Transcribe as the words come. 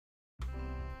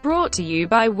Brought to you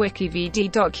by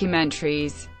WikiVidi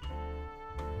Documentaries.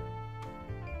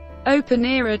 Open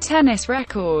Era Tennis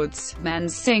Records,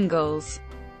 Men's Singles.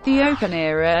 The Open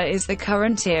Era is the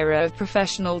current era of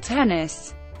professional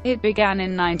tennis. It began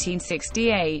in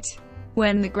 1968,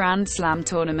 when the Grand Slam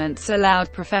tournaments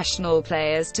allowed professional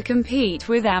players to compete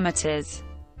with amateurs,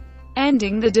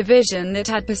 ending the division that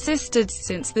had persisted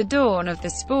since the dawn of the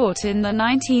sport in the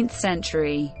 19th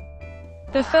century.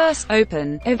 The first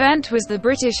Open event was the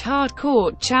British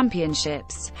Hardcourt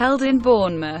Championships, held in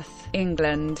Bournemouth,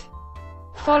 England,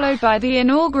 followed by the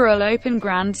inaugural Open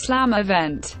Grand Slam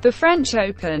event, the French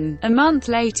Open, a month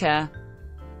later.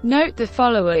 Note the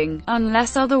following: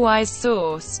 unless otherwise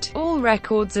sourced, all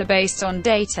records are based on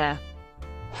data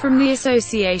from the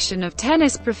Association of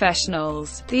Tennis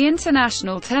Professionals, the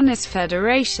International Tennis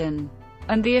Federation,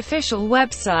 and the official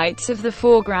websites of the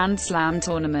 4 Grand Slam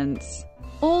tournaments.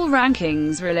 All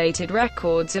rankings-related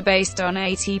records are based on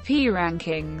ATP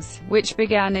rankings, which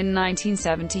began in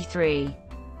 1973.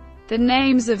 The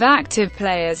names of active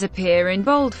players appear in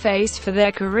boldface for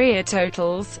their career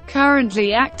totals,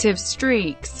 currently active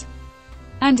streaks,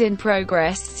 and in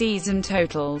progress season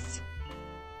totals.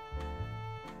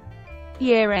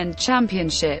 Year-end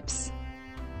championships.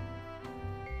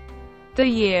 The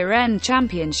year-end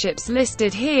championships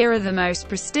listed here are the most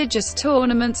prestigious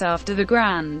tournaments after the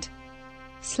Grand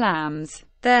Slams.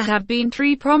 There have been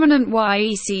 3 prominent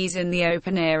YECs in the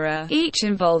Open era, each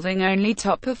involving only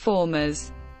top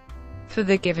performers for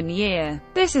the given year.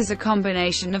 This is a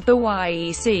combination of the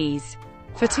YECs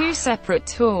for 2 separate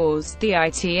tours, the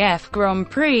ITF Grand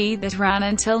Prix that ran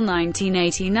until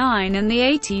 1989 and the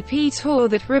ATP Tour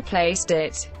that replaced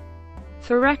it.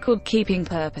 For record-keeping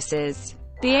purposes,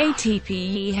 the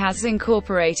ATP has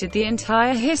incorporated the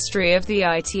entire history of the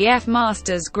ITF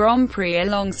Masters Grand Prix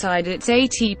alongside its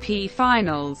ATP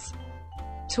Finals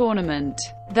tournament.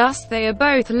 Thus they are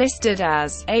both listed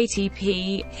as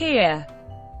ATP here.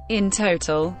 In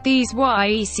total, these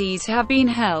YECs have been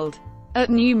held at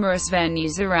numerous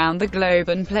venues around the globe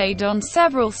and played on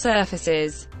several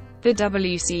surfaces. The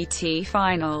WCT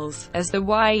Finals, as the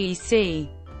YEC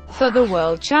for the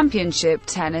World Championship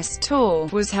Tennis Tour,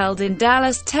 was held in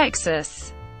Dallas,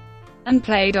 Texas, and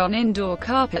played on indoor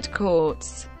carpet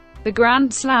courts. The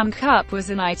Grand Slam Cup was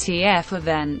an ITF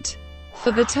event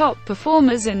for the top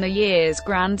performers in the year's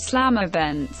Grand Slam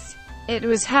events. It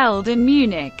was held in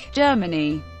Munich,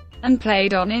 Germany, and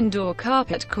played on indoor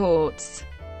carpet courts.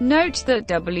 Note that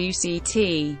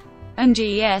WCT and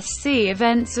GSC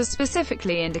events are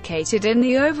specifically indicated in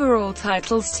the overall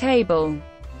titles table.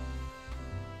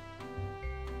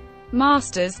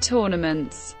 Masters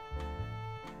tournaments.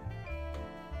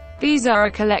 These are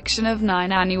a collection of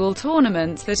 9 annual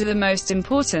tournaments that are the most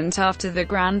important after the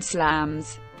Grand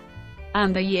Slams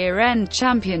and the year-end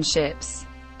championships.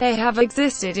 They have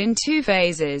existed in 2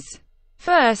 phases.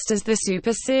 First as the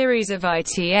Super Series of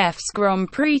ITF's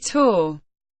Grand Prix Tour.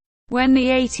 When the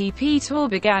ATP Tour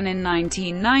began in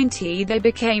 1990, they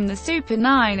became the Super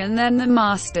 9 and then the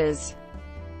Masters.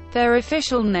 Their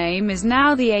official name is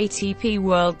now the ATP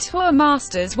World Tour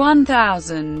Masters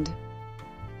 1000.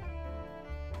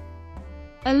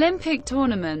 Olympic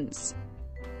tournaments.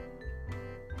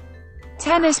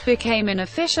 Tennis became an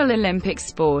official Olympic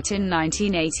sport in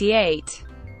 1988.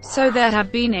 So there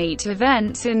have been 8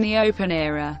 events in the Open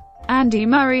era. Andy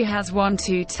Murray has won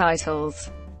 2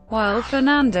 titles, while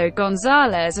Fernando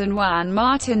Gonzalez and Juan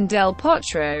Martín del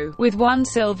Potro, with 1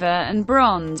 silver and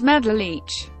bronze medal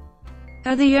each,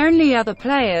 are the only other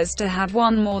players to have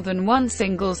won more than 1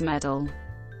 singles medal.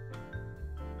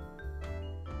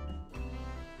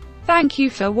 Thank you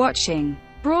for watching.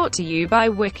 Brought to you by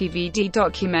WikiVidi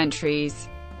Documentaries.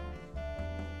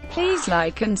 Please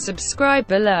like and subscribe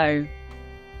below.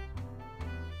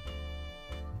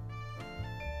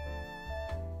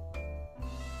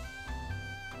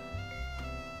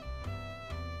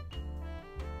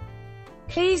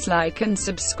 Please like and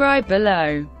subscribe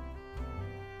below.